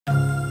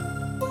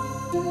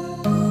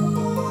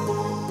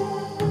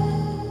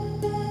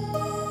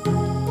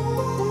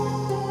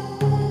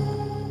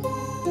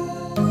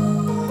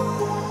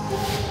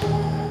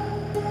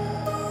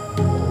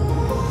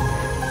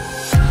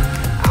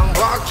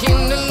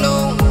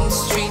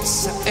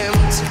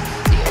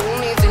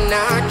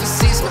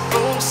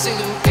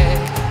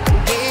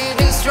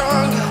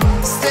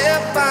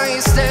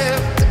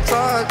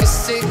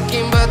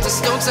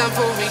time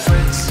for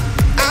regrets.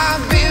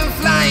 I've been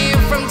flying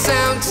from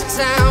town to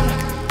town,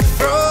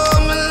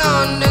 from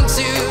London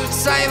to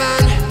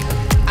Taiwan.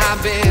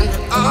 I've been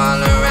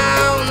all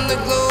around the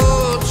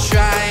globe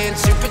trying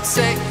to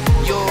protect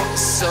your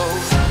soul.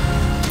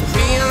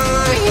 We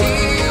are here.